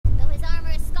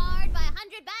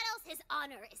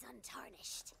honor is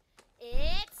untarnished.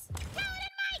 It's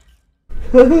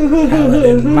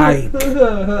Paladin Mike! Paladin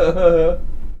Mike!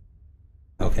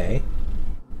 Okay.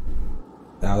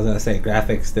 I was gonna say,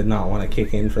 graphics did not want to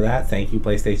kick in for that. Thank you,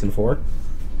 PlayStation 4.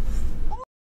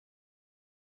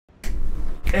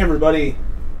 Hey everybody!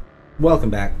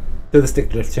 Welcome back to the Stick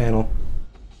Drift channel.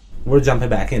 We're jumping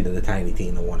back into the Tiny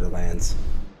Teen of Wonderlands.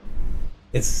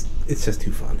 It's just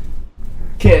too fun.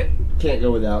 Can't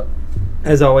go without.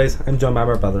 As always, I'm joined by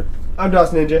my brother. I'm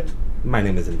DOS Ninja. My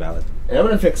name is Invalid. And I'm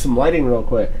gonna fix some lighting real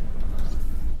quick.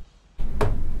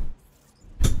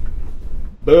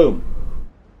 Boom.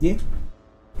 Yeah.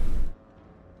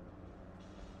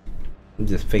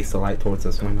 Just face the light towards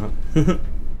us, why not?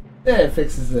 Yeah, it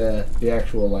fixes the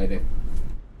actual lighting.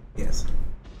 Yes.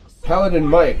 Paladin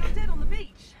Mike.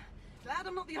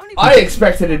 I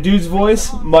expected a dude's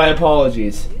voice. My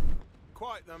apologies.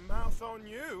 Quite the mouth on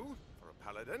you for a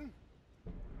paladin.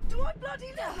 Do I bloody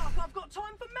look like I've got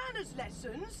time for manners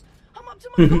lessons? I'm up to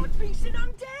my codpiece in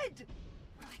undead.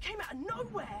 They came out of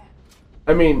nowhere.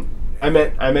 I mean, I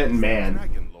meant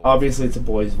man. Obviously, it's a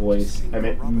boy's voice. I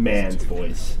meant man's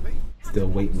voice. Still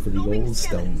waiting for the old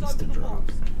stones to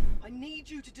drop. I need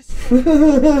you to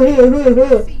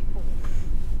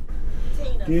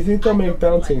Do you think they'll make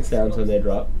bouncing sounds when they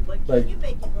drop? Like, you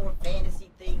make it more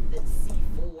fantasy thing than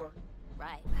C4.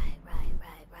 Right.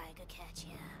 Good catch,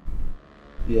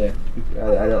 yeah,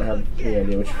 I don't have any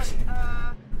idea what you're saying.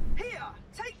 Here,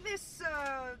 take this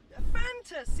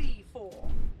fantasy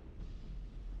 4.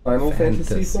 Final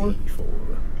Fantasy 4?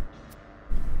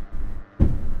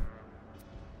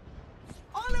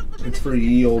 It's for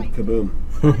ye old kaboom.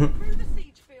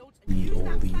 Ye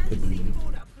old kaboom.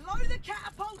 Blow the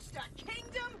catapults to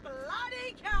kingdom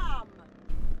bloody come.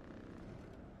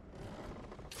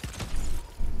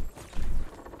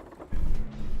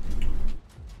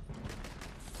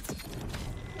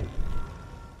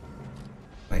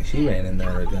 Like she ran in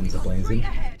there, her guns a-blazing.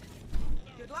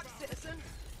 Good luck, citizen.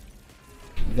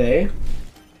 They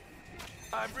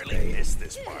I've really missed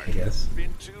this part. I guess.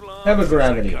 Been too long have a since I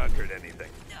gravity. conquered anything.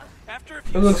 After a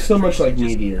few It looks so much like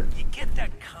centuries, Meteor. You get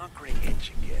that conquering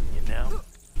itch again, you know?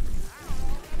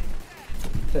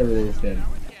 Everything's dead.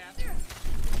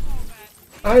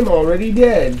 I'm already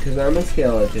dead because I'm a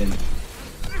skeleton.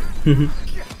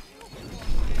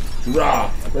 Rah!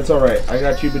 That's alright. I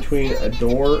got you between a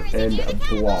door and a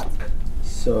block.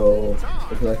 So,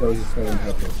 I feel like I was just kind of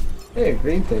helpless. Hey,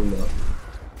 green thing though.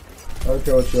 I don't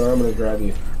care what you are, I'm gonna grab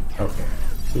you. Okay.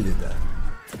 Who did that?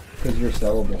 Because you're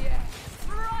sellable.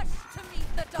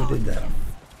 Who did that?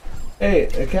 Hey,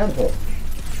 a catapult.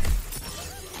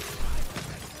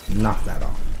 Knock that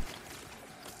off.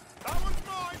 That one's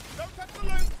mine! Don't touch the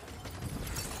loot!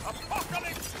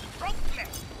 Apocalypse promptly!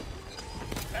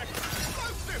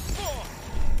 Explosive force!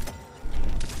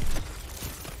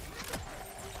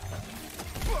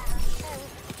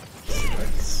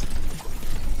 Nice.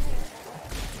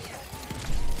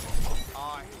 I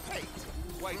hate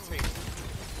waiting.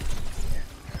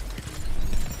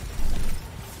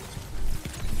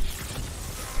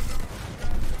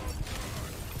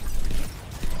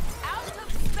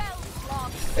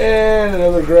 And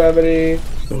another gravity.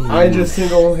 I just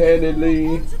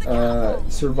single-handedly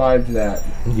survived that.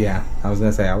 Yeah, I was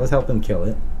gonna say, I was helping kill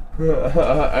it.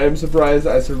 I am surprised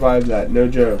I survived that. No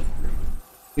joke.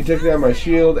 He took down my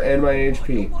shield and my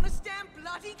HP. Want to stand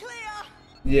bloody clear?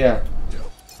 Yeah.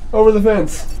 Over the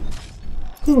fence.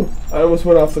 Whew. I almost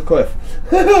went off the cliff.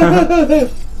 Are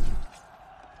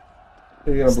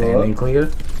you gonna blow Standing up?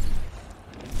 clear.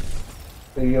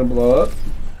 Are you gonna blow up?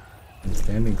 I'm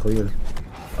standing clear.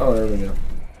 Oh, there we go.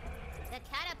 The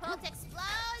catapult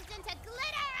explodes into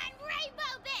glitter and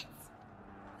rainbow bits!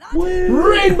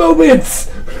 Rainbow bits!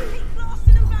 Keep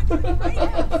blasting them back to the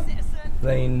playground, citizen.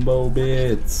 Rainbow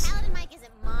bits. Paladin Mike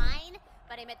isn't mine,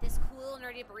 but I met this cool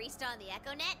nerdy barista on the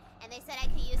EchoNet, and they said I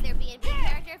could use their B&B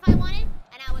character if I wanted,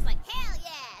 and I was like, hell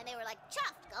yeah! And they were like,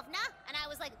 chuffed, governor! And I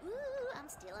was like, ooh, I'm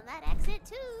stealing that accent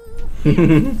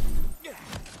too!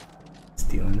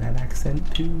 Stealing that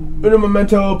accent too. Un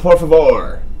momento, por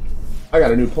favor. I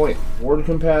got a new point. Ward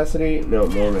capacity. No,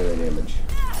 more melee damage.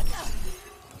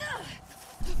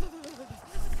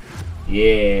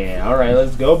 Yeah. Alright,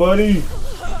 let's go, buddy.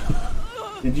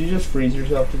 Did you just freeze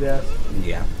yourself to death?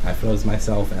 Yeah, I froze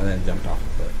myself and then jumped off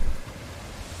the cliff.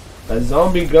 A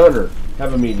zombie gunner.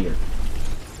 Have a meteor.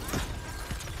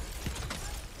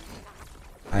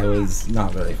 I was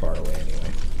not very far away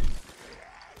anyway.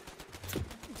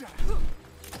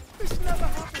 This never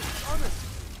happens, honest.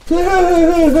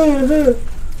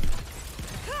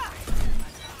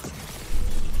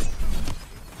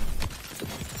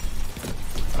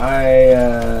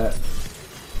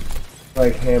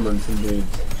 like hammered some dudes.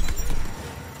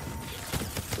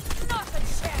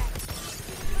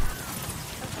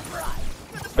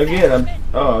 Again,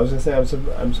 I was gonna say I'm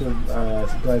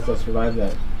surprised I survived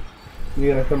that. You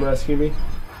gonna come rescue me?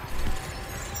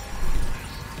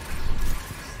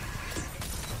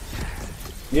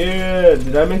 Yeah.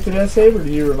 Did I make the death save or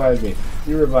did you revive me?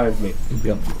 You revived me.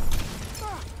 Yep.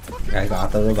 I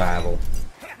got the revival.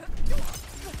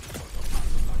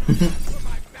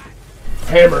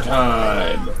 Hammer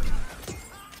time!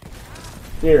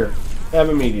 Here, have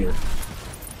a meteor.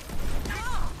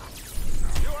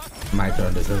 My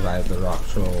turn to survive the rock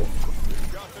troll.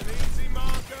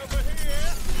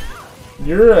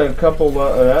 You're a couple.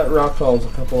 That rock troll's a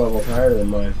couple levels higher than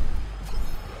mine.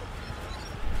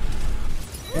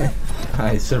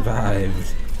 I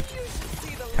survived.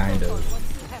 Kind of.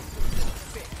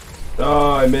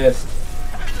 Oh, I missed.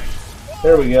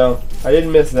 There we go. I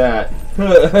didn't miss that.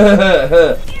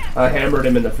 I hammered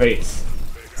him in the face.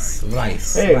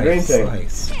 Slice. Hey, slice, green thing.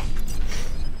 Slice.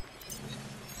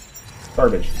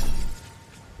 Garbage.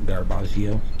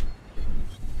 Garbaggio.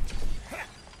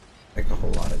 Like a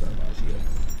whole lot of Garbaggio.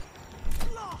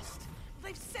 Blast!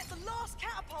 They've set the last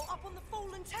catapult up on the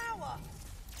fallen tower.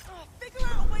 Figure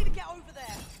out a way to get over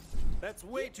there. That's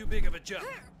way too big of a jump.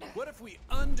 What if we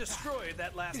undestroyed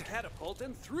that last catapult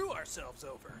and threw ourselves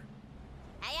over?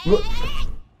 Hey,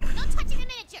 don't touch any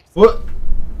miniatures. What?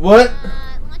 What?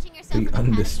 Launching yourself We with a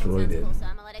catapult undestroyed sounds it. cool, so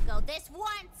I'm gonna let it go this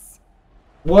once.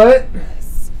 What?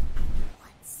 This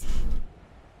once.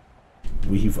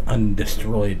 We've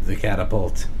undestroyed the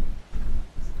catapult.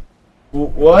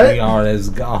 What? We are as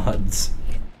gods.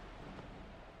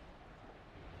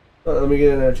 Oh, let me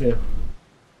get in there too.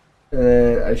 And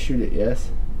then I shoot it,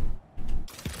 yes?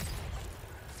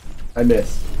 I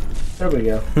missed. There we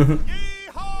go.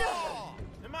 Yeehaw!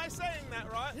 Am I saying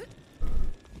that right?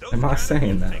 Those Am I cannons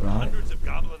saying will that take right? Hundreds of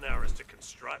goblin hours to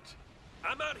construct.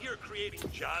 I'm out here creating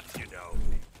jobs, you know.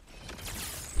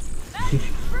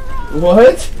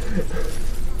 What?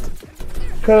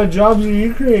 What kind of jobs are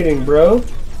you creating, bro?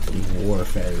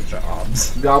 Warfare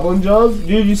jobs. Goblin jobs?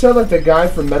 Dude, you sound like the guy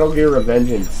from Metal Gear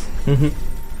Revengeance.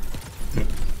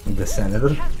 The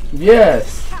senator?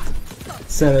 Yes!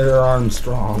 Senator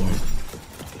Armstrong.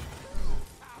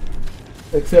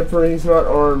 Except for he's not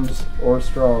armed or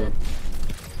strong.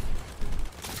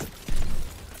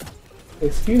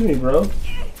 Excuse me, bro.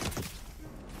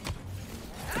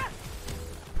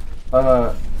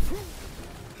 I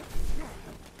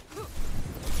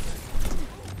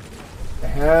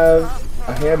have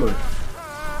a hammer.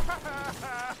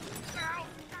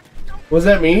 Was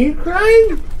that me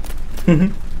crying?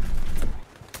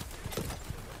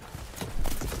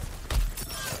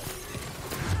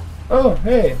 Oh,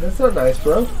 hey, that's not nice,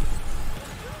 bro.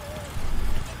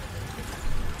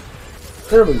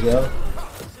 There we go.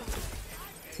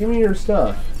 Give me your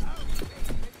stuff.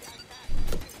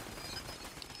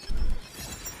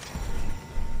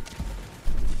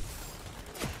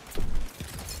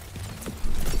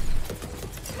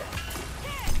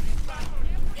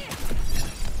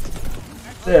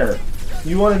 There.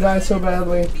 You want to die so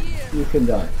badly? You can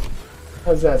die.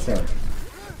 How's that sound?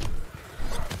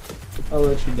 I'll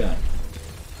let you die.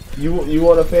 You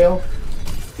want to fail?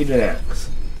 Eat an axe.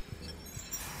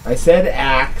 I said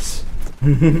axe.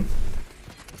 Say,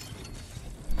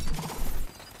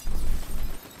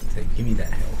 give me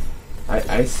that health.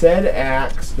 I said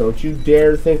axe. Don't you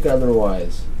dare think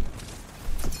otherwise.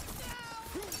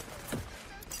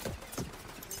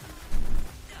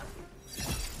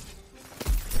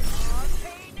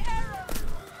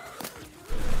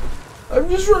 I'm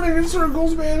just running in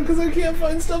circles, man, because I can't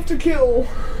find stuff to kill.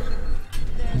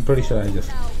 I'm pretty sure I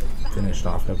just finished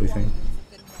off everything.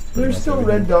 There's still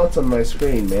red dots on my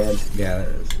screen, man. Yeah,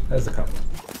 there is. There's a couple.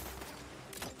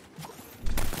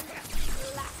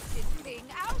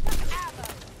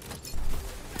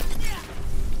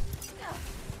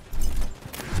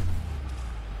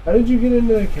 How did you get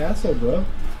into the castle, bro?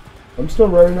 I'm still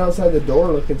running outside the door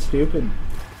looking stupid.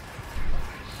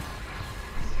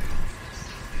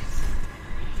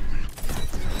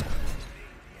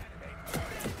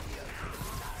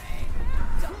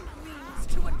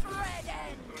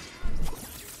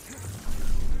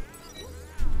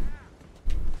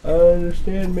 I don't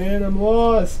understand, man. I'm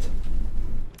lost.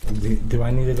 Do I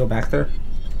need to go back there?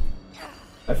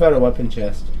 I found a weapon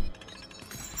chest.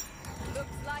 Looks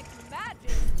like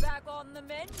magic's back on the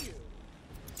menu.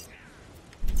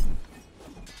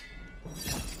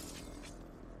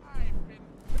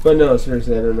 But no,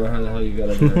 seriously, I don't know how the hell you got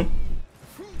over there.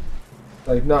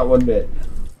 Like, not one bit.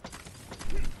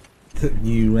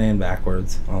 You ran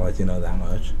backwards. I'll let you know that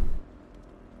much.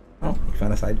 Oh, you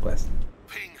found a side quest.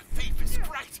 thief is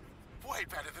great. Way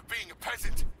better than being a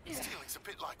peasant. Stealing's a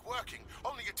bit like working,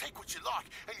 only you take what you like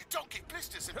and you don't get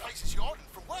blisters in places you aren't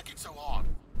from working so hard.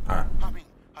 Alright. I mean,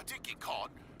 I did get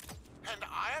caught, and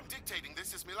I am dictating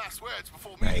this as my last words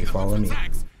before Now meeting you the follow me.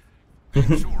 tax.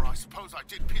 Sure, I suppose I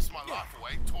did piss my life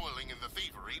away toiling in the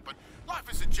thievery, but life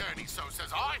is a journey, so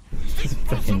says I. It's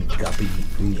freaking Guppy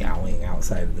meowing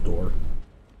outside of the door.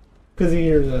 Because he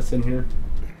hears us in here.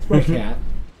 It's my cat.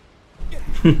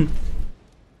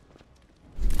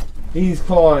 He's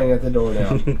clawing at the door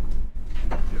now.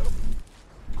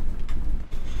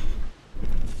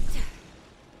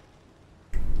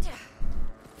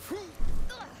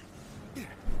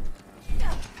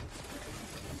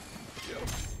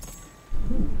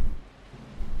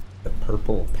 The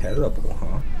purple parable,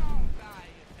 huh?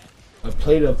 A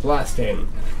plate of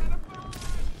blasting.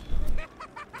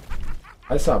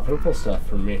 I saw purple stuff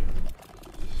for me.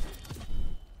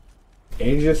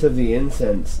 Aegis of the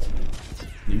Incensed.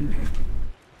 Ooh.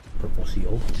 Purple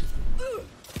shield.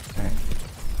 Okay.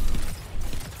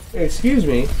 Excuse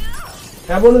me.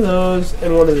 Have one of those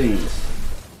and one of these.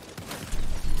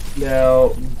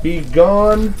 Now, be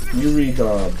gone, you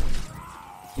redob.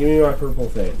 Give me my purple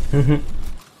thing.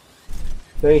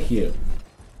 Thank you.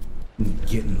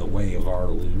 Get in the way of our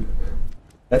loot.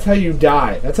 That's how you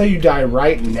die. That's how you die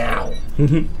right now.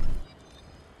 You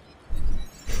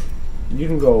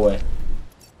can go away.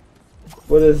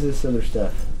 What is this other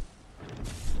stuff?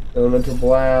 Elemental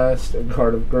Blast, a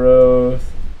Card of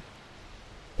Growth,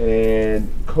 and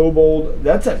Kobold.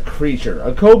 That's a creature.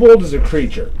 A Kobold is a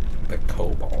creature. The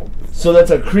kobold. So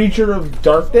that's a creature of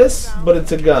darkness, but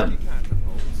it's a gun.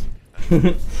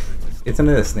 Isn't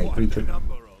it a snake creature?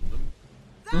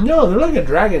 No, they're like a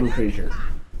dragon creature.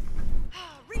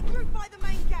 Regroup by the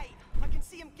main gate. I can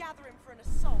see him gathering for an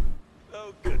assault.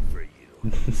 Oh, good for you.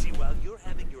 See, while you're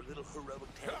having your little heroic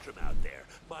tantrum out there,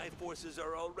 my forces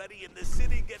are already in the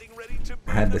city getting ready to...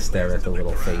 I had to stare at the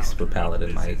little face for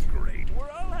Paladin Mike. This is great. We're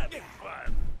all having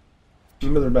fun.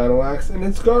 Another battle axe, and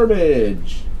it's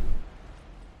garbage.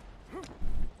 Whoop,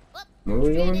 Where are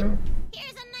we going now?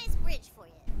 Here's a nice bridge for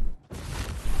you.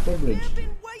 What bridge? We've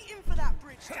been waiting for that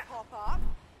bridge to pop up.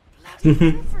 Bloody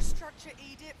infrastructure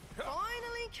edict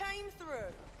finally came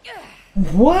through.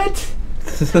 What?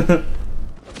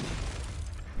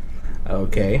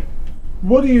 Okay.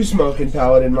 What are you smoking,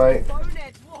 Paladin Mike?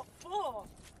 Boneheads, what for?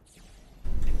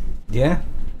 Yeah.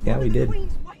 Yeah, we did.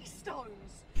 Queen's Waystones.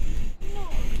 No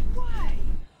way.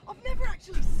 I've never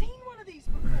actually seen one of these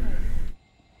before.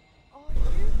 Are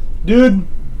you? Dude.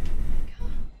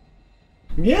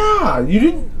 Yeah, you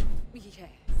didn't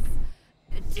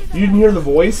hear the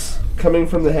voice coming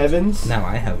from the heavens Now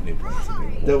I have new points of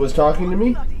view. that was talking to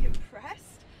me? Bloody impressed.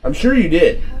 I'm sure you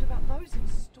did. Heard about those in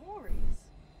stories.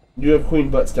 You have Queen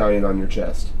Butt Stallion on your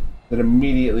chest. That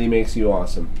immediately makes you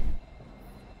awesome.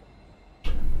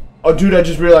 Oh, dude, I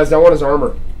just realized I want his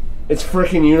armor. It's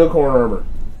freaking unicorn armor.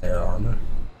 Their armor.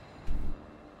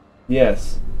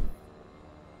 Yes.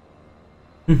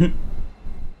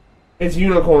 It's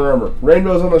unicorn armor.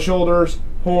 Rainbows on the shoulders,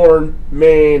 horn,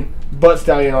 mane, butt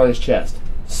stallion on his chest.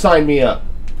 Sign me up.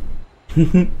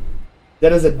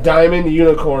 That is a diamond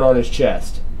unicorn on his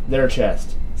chest. Their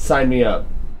chest. Sign me up.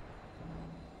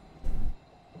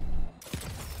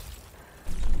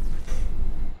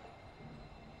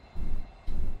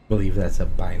 Believe that's a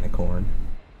binacorn.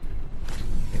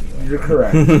 Anyway. You're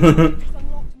correct. It's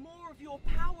unlocked more of your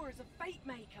power as a fate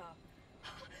maker.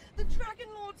 The Dragon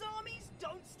Lord's armies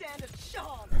don't stand a chance.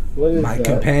 What is My that?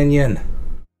 companion.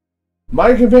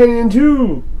 My companion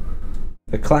too.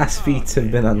 The class feats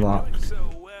have been unlocked. So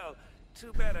well.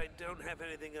 Too bad I don't have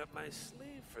anything up my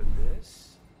sleeve for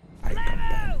this. My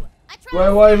companion. I tried My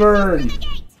to wyvern.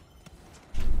 smash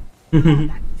through the gate.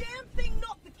 That damn thing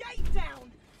knocked the gate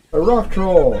down. A rock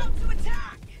troll. About to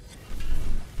attack.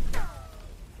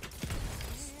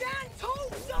 Stand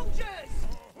tall, soldiers.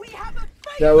 We have a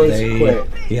fate. That was quick.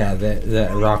 Yeah,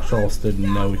 that rock troll stood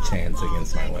no chance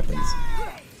against my weapons.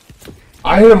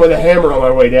 I hit him with a hammer on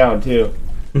my way down too.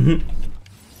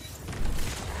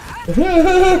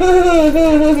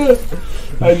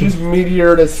 I just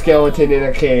meteored a skeleton in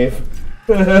a cave.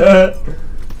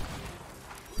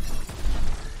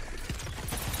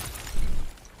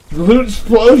 Loot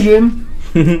explosion.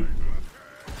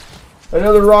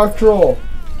 Another rock troll.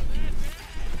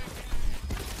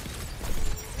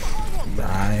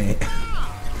 Right.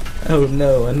 Oh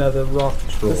no, another rock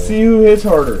troll. Let's see who hits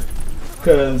harder.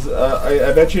 Because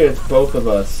I bet you it's both of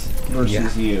us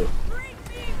versus you.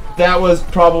 That was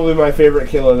probably my favorite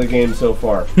kill of the game so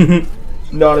far.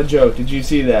 Not a joke. Did you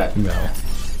see that? No.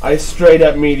 I straight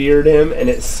up meteored him and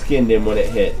it skinned him when it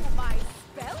hit. My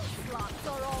spell slots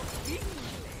are all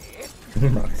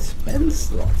My spell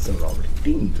slots are already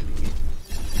tingly.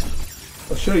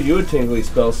 I'll show you a tingly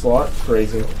spell slot.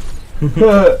 Crazy.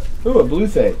 Ooh, a blue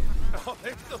thing.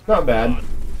 Not bad.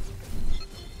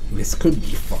 This could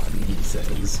be fun, he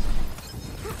says.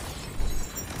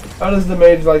 How does the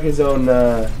mage like his own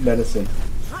medicine?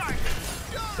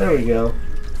 There we go.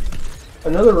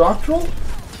 Another rock troll?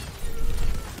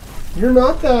 You're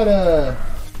not that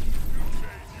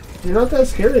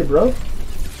scary, bro.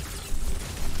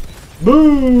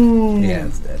 Boom! Yeah,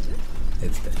 it's dead.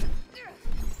 It's dead.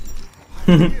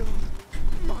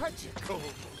 Magical.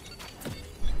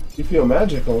 You feel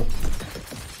magical.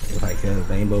 Like a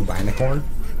rainbow binacorn?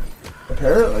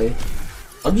 Apparently.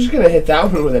 I'm just gonna hit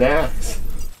that one with an axe.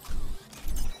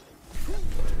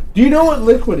 Do you know what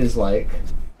liquid is like?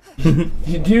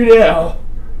 You do now.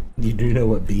 You do know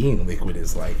what being liquid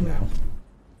is like now.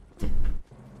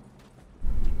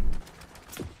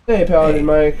 Hey, Paladin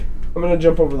Mike. I'm gonna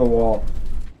jump over the wall.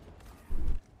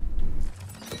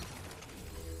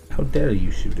 How dare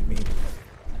you shoot at me?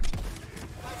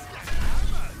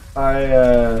 I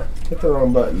hit the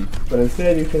wrong button, but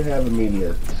instead you can have a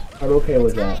meteor. I'm okay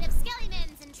with Tide that. of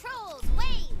skeletons and trolls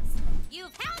wanes.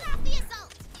 You've held off the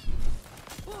assault.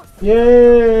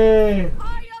 Yay!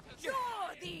 I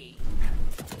adore thee.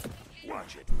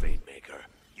 Watch it, Fate Maker.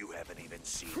 You haven't even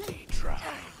seen me try.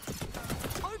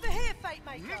 Over here, Fate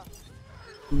Maker.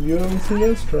 You haven't seen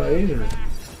us try either.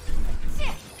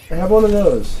 I have one of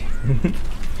those.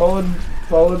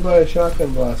 followed by a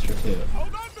shotgun blast or two.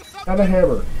 Have a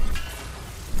hammer.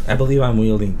 I believe I'm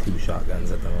wielding 2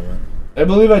 shotguns at the moment. I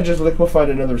believe I just liquefied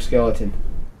another skeleton.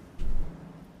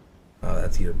 Oh,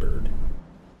 that's your bird.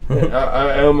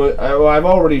 I've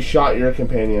already shot your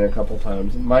companion a couple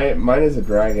times. Mine is a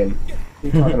dragon.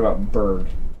 You're talking about bird.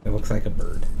 It looks like a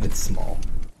bird. It's small.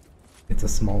 It's a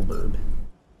small bird.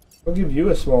 I'll give you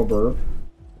a small burb.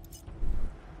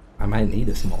 I might need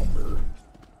a small bird.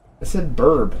 I said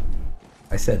burb.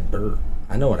 I said bird.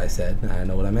 I know what I said. I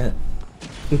know what I meant.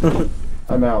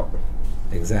 I'm out.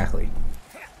 Exactly.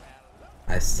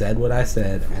 I said what I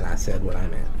said, and I said what I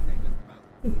meant.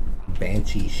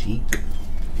 Banshee chic.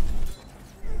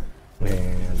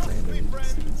 And random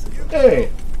stupid signal. Hey!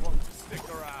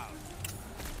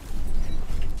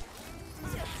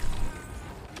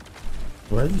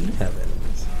 Where do you have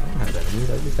enemies? I don't have enemies,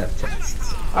 I just have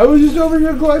chests. I was just over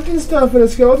here collecting stuff and a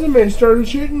skeleton mage started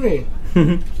shooting me.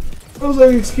 I was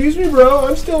like, excuse me, bro,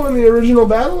 I'm still in the original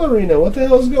battle arena. What the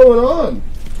hell's going on?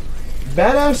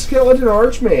 Badass skeleton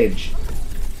archmage.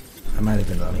 I might have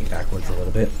been running backwards a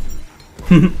little bit.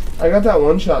 I got that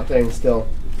one-shot thing still.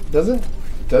 Doesn't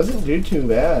do too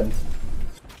bad.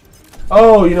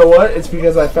 Oh, you know what? It's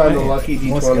because I found a lucky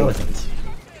More D20. skeletons.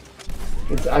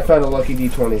 I found a lucky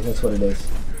D20. That's what it is.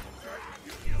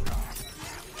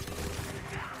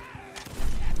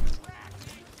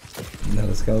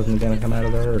 Another skeleton gonna come out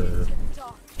of there, or...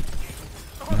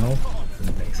 No?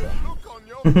 Didn't think so. Look on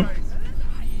your face.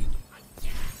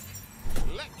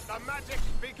 Let the magic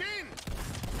begin.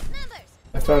 Numbers.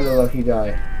 I found a lucky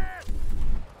die.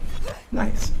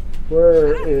 Nice.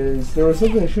 Where is... There was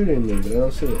something shooting me, but I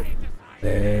don't see it.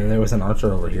 There was an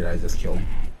archer over here I just killed.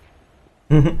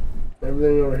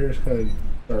 Everything over here is kind of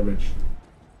garbage.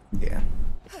 Yeah.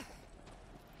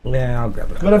 Yeah, I'll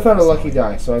grab it. But I found a lucky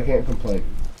die, so I can't complain.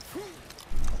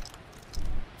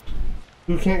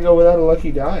 Who can't go without a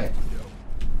lucky die?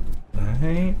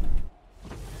 Alright.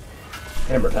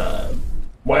 Hammer time.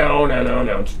 Well,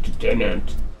 no.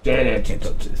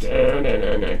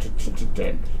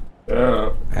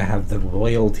 I have the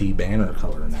royalty banner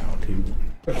color now, too.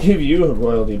 I'll give you a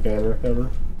royalty banner cover.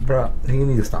 Bro, you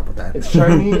need to stop with that. It's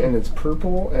shiny and it's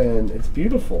purple and it's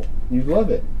beautiful. You'd love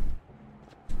it.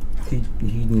 You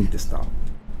need to stop.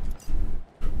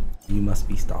 You must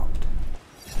be stopped.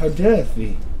 How dareth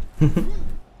thee?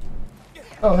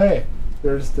 Oh hey,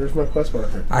 there's my quest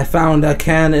marker. I found a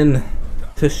cannon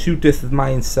to shooteth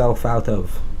myself out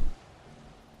of.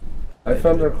 I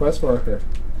found our quest marker.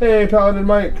 Hey, Paladin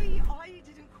Mike. I didn't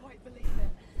quite believe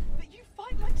it, but you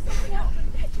fight like something out of a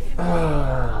legend.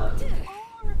 Ah. You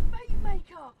are a fate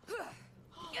maker.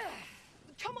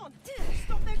 Come on,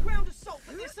 stop their ground assault,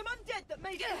 but there's some undead that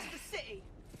made it into the city.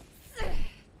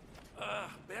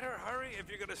 Better hurry if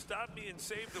you're gonna stop me and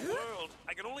save the world.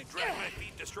 I can only drag my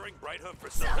feet destroying Brighthoof for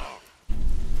so long.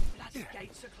 Bloody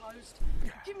gates are closed.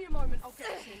 Give me a moment, I'll get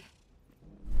us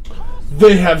in.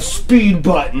 They have speed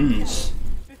buttons.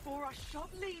 Before our shop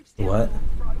leaves down What? the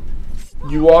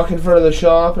road. You walk in front of the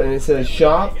shop and it says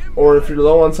shop, or if you're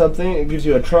low on something, it gives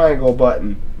you a triangle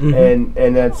button, and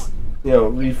that's, you know,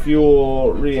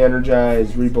 refuel,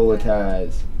 re-energize,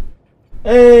 rebulletize.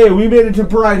 Hey, we made it to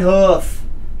Brighthoof.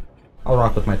 I'll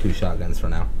rock with my 2 shotguns for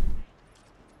now.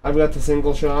 I've got the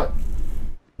single shot,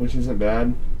 which isn't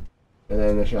bad, and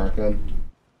then the shotgun,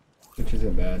 which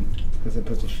isn't bad because it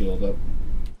puts a shield up,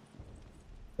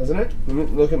 doesn't it?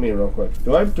 Look at me real quick.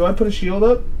 Do I put a shield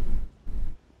up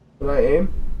when I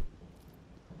aim?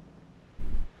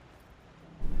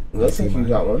 It looks like you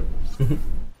got one.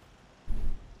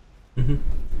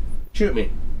 Shoot me.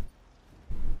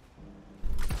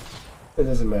 It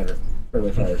doesn't matter.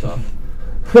 Friendly fire's off.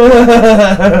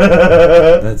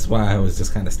 That's why I was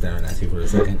just kind of staring at you for a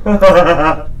second.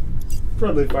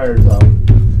 Friendly fire's off.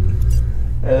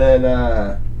 And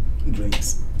then,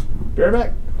 Drinks. be right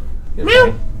back.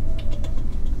 Meow.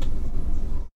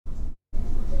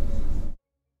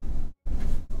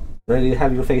 Ready to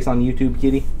have your face on YouTube,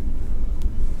 kitty?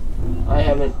 I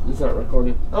haven't. It's not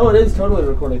recording. Oh, it is totally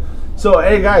recording. So,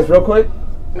 hey guys, real quick.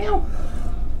 Meow.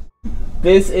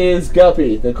 This is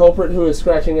Guppy, the culprit who is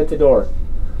scratching at the door.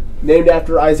 Named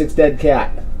after Isaac's dead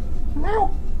cat.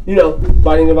 Meow. You know,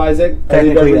 Binding of Isaac.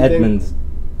 Technically, Edmund's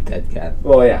dead cat.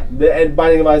 Oh yeah, the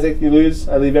Binding of Isaac. You lose.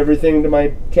 I leave everything to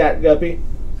my cat Guppy.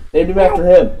 Named him after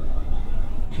him.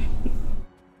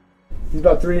 He's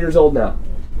about 3 years old now.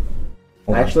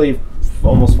 Actually,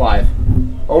 almost 5.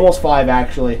 Almost 5,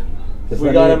 actually.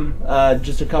 We got him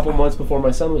just a couple months before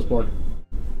my son was born.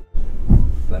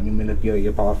 Let me manipulate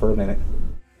your paw for a minute.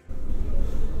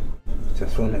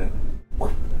 Just for a minute.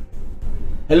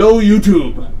 Hello,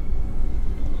 YouTube.